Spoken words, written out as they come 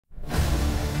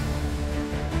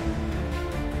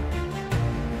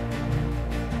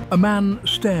A man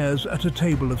stares at a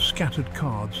table of scattered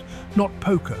cards, not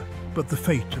poker, but the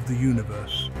fate of the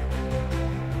universe.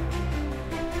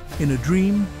 In a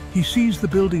dream, he sees the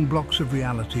building blocks of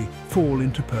reality fall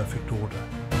into perfect order.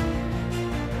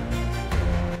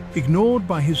 Ignored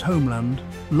by his homeland,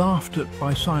 laughed at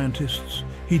by scientists,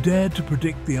 he dared to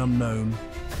predict the unknown,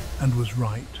 and was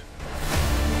right.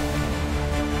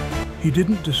 He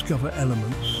didn't discover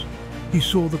elements, he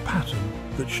saw the pattern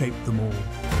that shaped them all.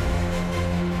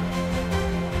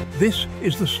 This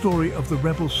is the story of the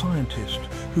rebel scientist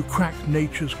who cracked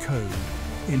nature's code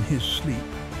in his sleep.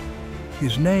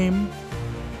 His name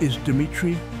is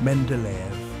Dmitri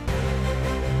Mendeleev.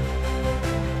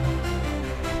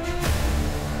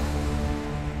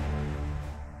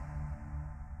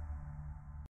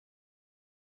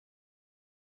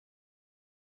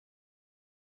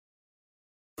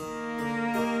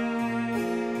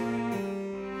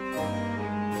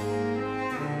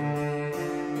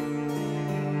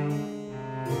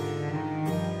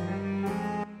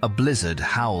 A blizzard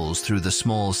howls through the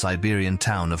small Siberian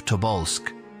town of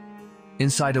Tobolsk.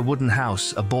 Inside a wooden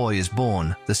house, a boy is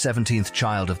born, the 17th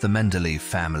child of the Mendeleev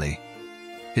family.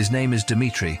 His name is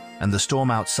Dmitri, and the storm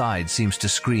outside seems to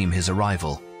scream his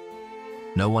arrival.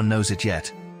 No one knows it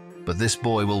yet, but this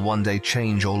boy will one day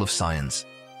change all of science.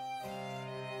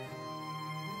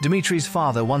 Dmitri's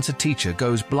father, once a teacher,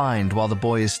 goes blind while the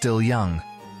boy is still young.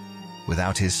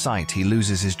 Without his sight, he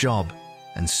loses his job,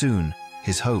 and soon,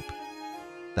 his hope.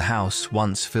 The house,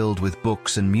 once filled with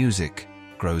books and music,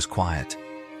 grows quiet.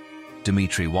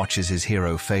 Dmitri watches his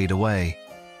hero fade away.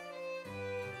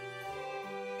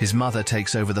 His mother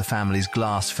takes over the family's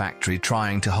glass factory,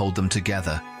 trying to hold them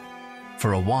together.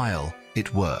 For a while,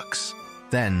 it works.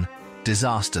 Then,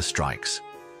 disaster strikes.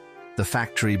 The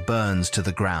factory burns to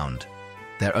the ground.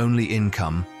 Their only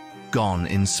income, gone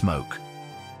in smoke.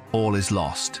 All is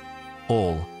lost.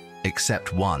 All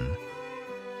except one.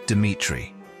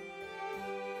 Dmitri.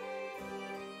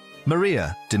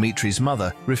 Maria, Dmitri's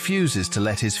mother, refuses to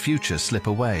let his future slip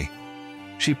away.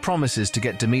 She promises to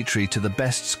get Dmitri to the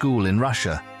best school in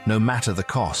Russia, no matter the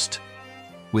cost.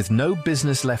 With no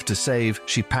business left to save,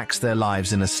 she packs their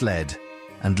lives in a sled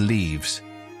and leaves.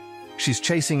 She's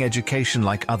chasing education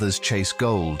like others chase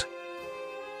gold.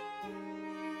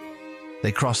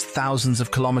 They cross thousands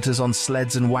of kilometers on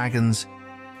sleds and wagons.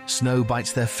 Snow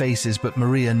bites their faces, but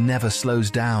Maria never slows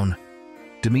down.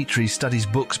 Dmitri studies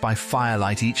books by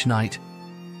firelight each night.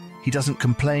 He doesn't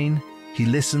complain, he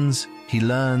listens, he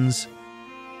learns.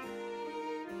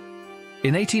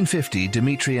 In 1850,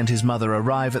 Dmitri and his mother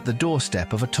arrive at the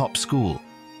doorstep of a top school.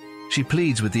 She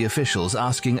pleads with the officials,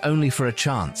 asking only for a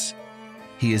chance.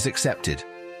 He is accepted.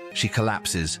 She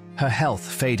collapses, her health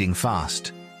fading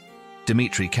fast.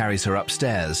 Dmitri carries her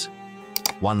upstairs.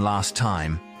 One last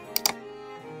time.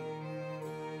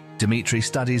 Dmitri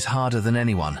studies harder than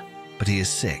anyone. But he is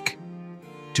sick.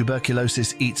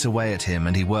 Tuberculosis eats away at him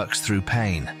and he works through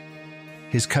pain.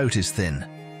 His coat is thin,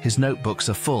 his notebooks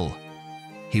are full.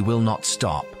 He will not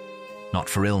stop, not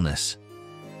for illness,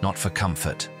 not for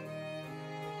comfort.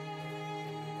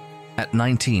 At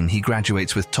 19, he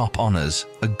graduates with top honors,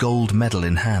 a gold medal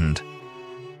in hand.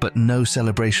 But no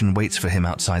celebration waits for him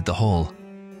outside the hall.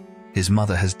 His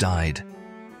mother has died.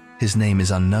 His name is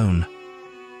unknown.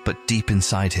 But deep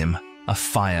inside him, a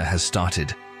fire has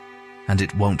started. And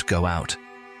it won't go out.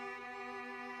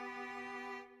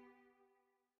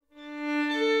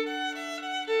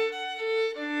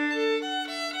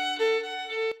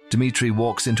 Dmitri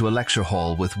walks into a lecture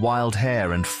hall with wild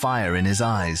hair and fire in his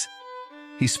eyes.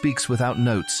 He speaks without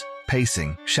notes,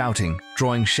 pacing, shouting,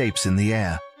 drawing shapes in the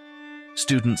air.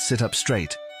 Students sit up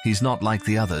straight. He's not like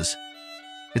the others.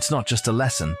 It's not just a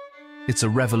lesson, it's a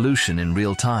revolution in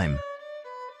real time.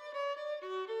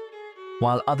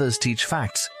 While others teach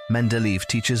facts, Mendeleev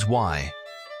teaches why.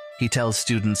 He tells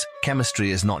students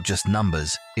chemistry is not just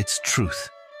numbers, it's truth.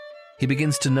 He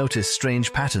begins to notice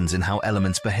strange patterns in how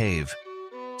elements behave.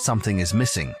 Something is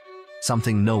missing,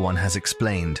 something no one has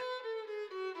explained.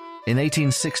 In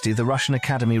 1860, the Russian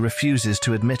Academy refuses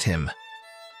to admit him.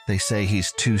 They say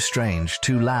he's too strange,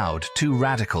 too loud, too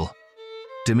radical.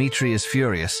 Dmitri is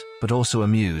furious, but also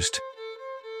amused.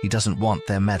 He doesn't want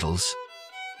their medals.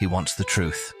 He wants the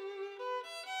truth.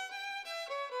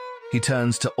 He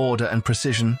turns to order and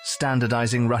precision,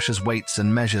 standardizing Russia's weights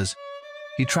and measures.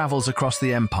 He travels across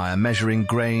the empire, measuring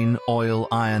grain, oil,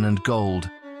 iron, and gold.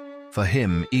 For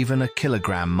him, even a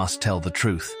kilogram must tell the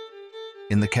truth.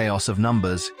 In the chaos of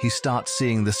numbers, he starts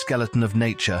seeing the skeleton of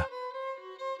nature.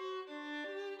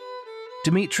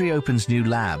 Dmitri opens new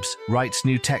labs, writes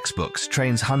new textbooks,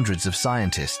 trains hundreds of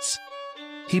scientists.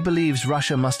 He believes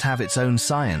Russia must have its own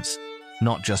science,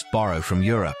 not just borrow from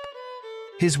Europe.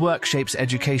 His work shapes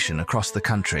education across the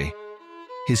country.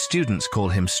 His students call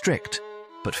him strict,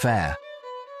 but fair,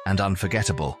 and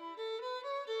unforgettable.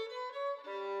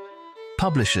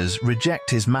 Publishers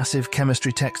reject his massive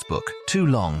chemistry textbook, too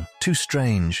long, too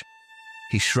strange.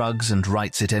 He shrugs and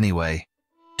writes it anyway.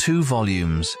 2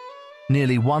 volumes,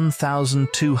 nearly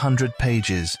 1,200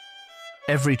 pages.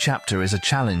 Every chapter is a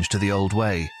challenge to the old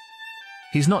way.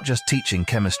 He's not just teaching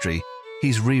chemistry,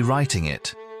 he's rewriting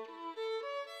it.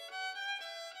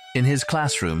 In his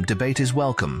classroom, debate is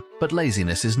welcome, but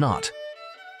laziness is not.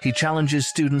 He challenges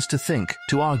students to think,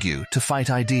 to argue, to fight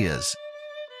ideas.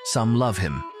 Some love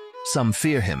him, some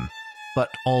fear him, but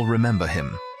all remember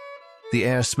him. The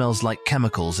air smells like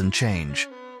chemicals and change.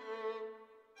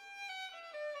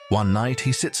 One night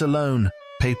he sits alone,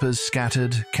 papers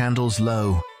scattered, candles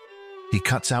low. He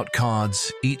cuts out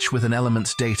cards, each with an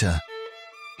element's data.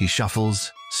 He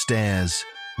shuffles, stares,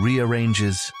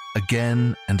 rearranges,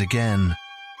 again and again.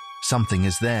 Something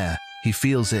is there, he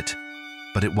feels it,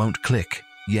 but it won't click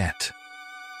yet.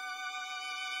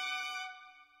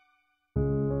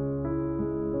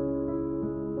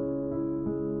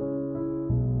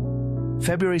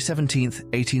 February 17th,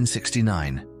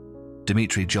 1869.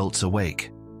 Dmitri jolts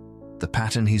awake. The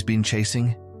pattern he's been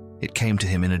chasing, it came to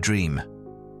him in a dream.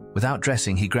 Without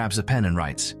dressing, he grabs a pen and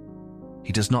writes.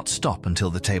 He does not stop until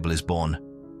the table is born.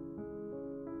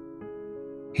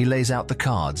 He lays out the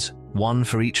cards, one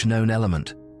for each known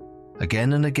element.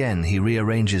 Again and again he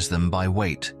rearranges them by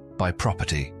weight, by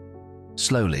property.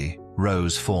 Slowly,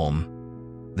 rows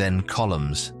form, then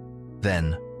columns,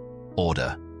 then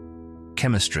order.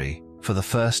 Chemistry, for the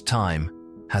first time,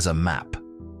 has a map.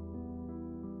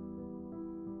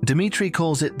 Dmitri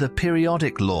calls it the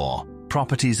periodic law.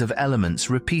 Properties of elements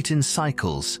repeat in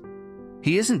cycles.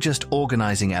 He isn't just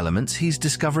organizing elements, he's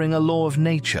discovering a law of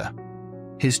nature.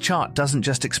 His chart doesn't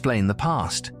just explain the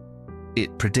past,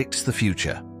 it predicts the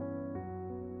future.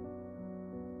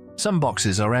 Some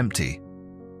boxes are empty.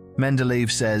 Mendeleev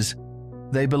says,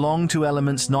 they belong to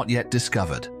elements not yet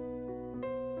discovered.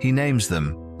 He names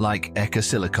them, like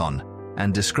ecosilicon,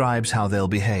 and describes how they'll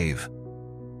behave.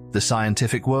 The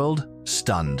scientific world,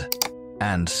 stunned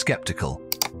and skeptical.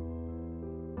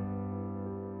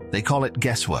 They call it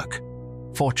guesswork,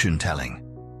 fortune-telling,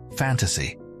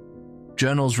 fantasy.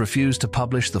 Journals refuse to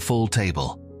publish the full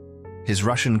table. His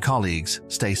Russian colleagues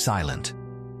stay silent.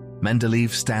 Mendeleev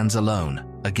stands alone,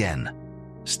 again,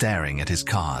 staring at his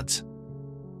cards.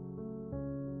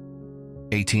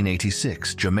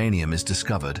 1886, germanium is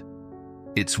discovered.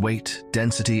 Its weight,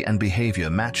 density, and behavior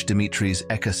match Dmitri's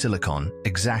ecosilicon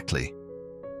exactly.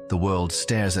 The world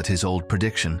stares at his old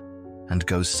prediction and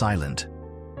goes silent.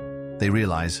 They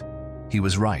realize he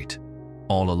was right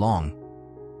all along.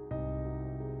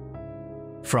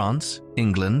 France,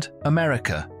 England,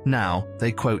 America, now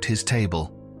they quote his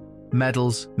table.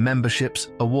 Medals, memberships,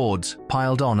 awards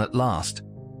piled on at last.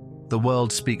 The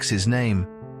world speaks his name,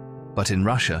 but in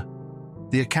Russia,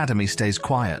 the Academy stays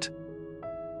quiet.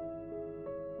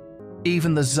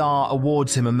 Even the Tsar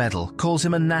awards him a medal, calls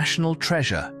him a national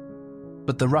treasure.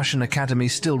 But the Russian Academy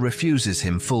still refuses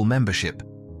him full membership.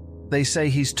 They say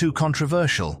he's too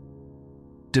controversial.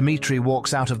 Dmitri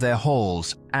walks out of their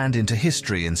halls and into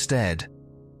history instead.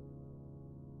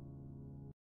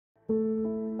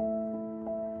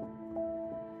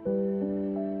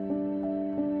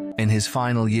 In his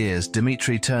final years,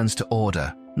 Dmitri turns to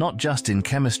order, not just in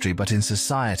chemistry but in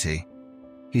society.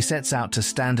 He sets out to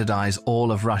standardize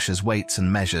all of Russia's weights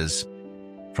and measures.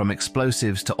 From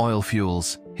explosives to oil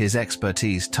fuels, his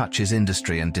expertise touches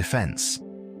industry and defense.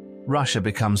 Russia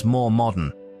becomes more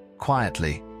modern,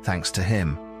 quietly, thanks to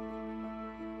him.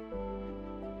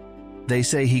 They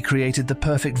say he created the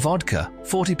perfect vodka,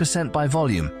 40% by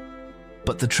volume.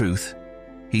 But the truth?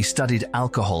 He studied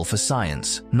alcohol for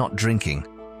science, not drinking.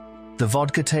 The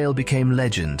vodka tale became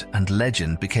legend, and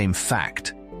legend became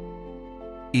fact.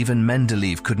 Even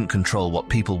Mendeleev couldn't control what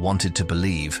people wanted to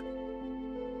believe.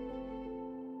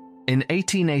 In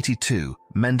 1882,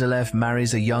 Mendeleev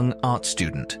marries a young art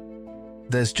student.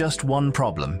 There's just one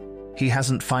problem. He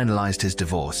hasn't finalized his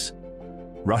divorce.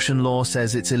 Russian law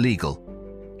says it's illegal.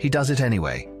 He does it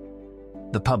anyway.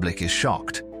 The public is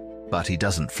shocked, but he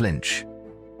doesn't flinch.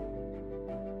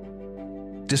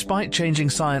 Despite changing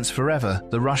science forever,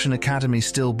 the Russian Academy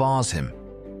still bars him.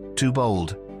 Too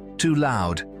bold, too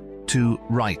loud, too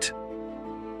right.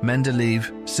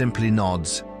 Mendeleev simply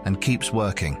nods and keeps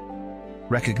working.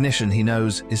 Recognition, he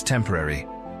knows, is temporary.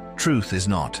 Truth is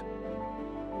not.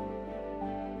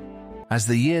 As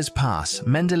the years pass,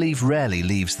 Mendeleev rarely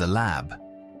leaves the lab.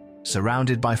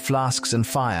 Surrounded by flasks and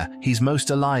fire, he's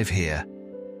most alive here.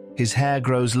 His hair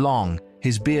grows long,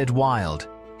 his beard wild.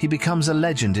 He becomes a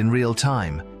legend in real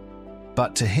time.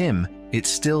 But to him, it's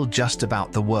still just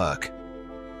about the work.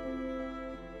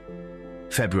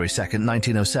 February 2nd,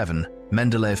 1907,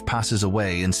 Mendeleev passes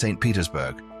away in St.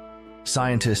 Petersburg.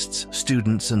 Scientists,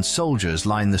 students, and soldiers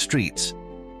line the streets.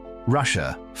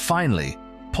 Russia, finally,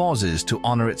 pauses to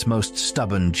honor its most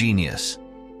stubborn genius.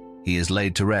 He is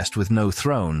laid to rest with no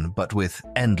throne, but with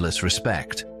endless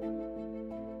respect.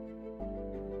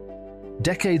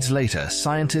 Decades later,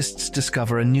 scientists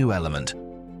discover a new element.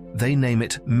 They name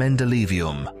it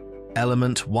Mendeleevium,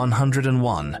 element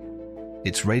 101.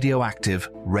 It's radioactive,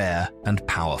 rare, and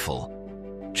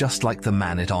powerful, just like the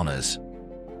man it honors.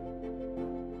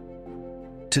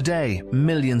 Today,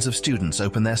 millions of students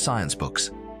open their science books.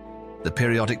 The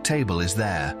periodic table is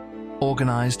there,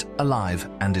 organized, alive,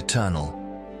 and eternal.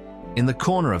 In the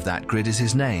corner of that grid is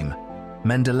his name,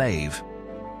 Mendeleev.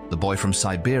 The boy from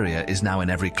Siberia is now in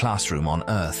every classroom on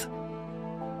Earth.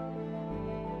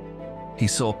 He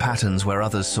saw patterns where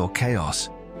others saw chaos.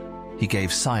 He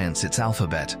gave science its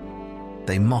alphabet.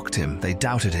 They mocked him, they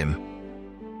doubted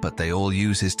him, but they all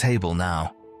use his table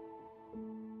now.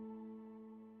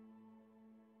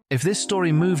 If this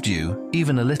story moved you,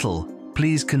 even a little,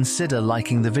 please consider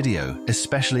liking the video,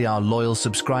 especially our loyal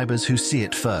subscribers who see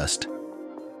it first.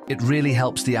 It really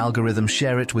helps the algorithm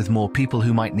share it with more people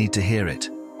who might need to hear it.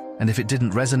 And if it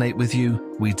didn't resonate with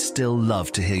you, we'd still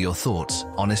love to hear your thoughts.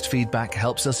 Honest feedback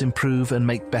helps us improve and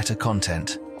make better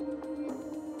content.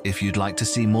 If you'd like to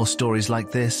see more stories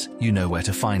like this, you know where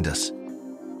to find us.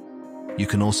 You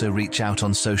can also reach out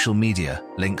on social media.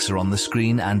 Links are on the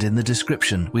screen and in the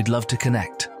description. We'd love to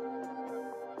connect.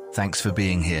 Thanks for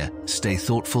being here. Stay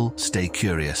thoughtful, stay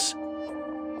curious.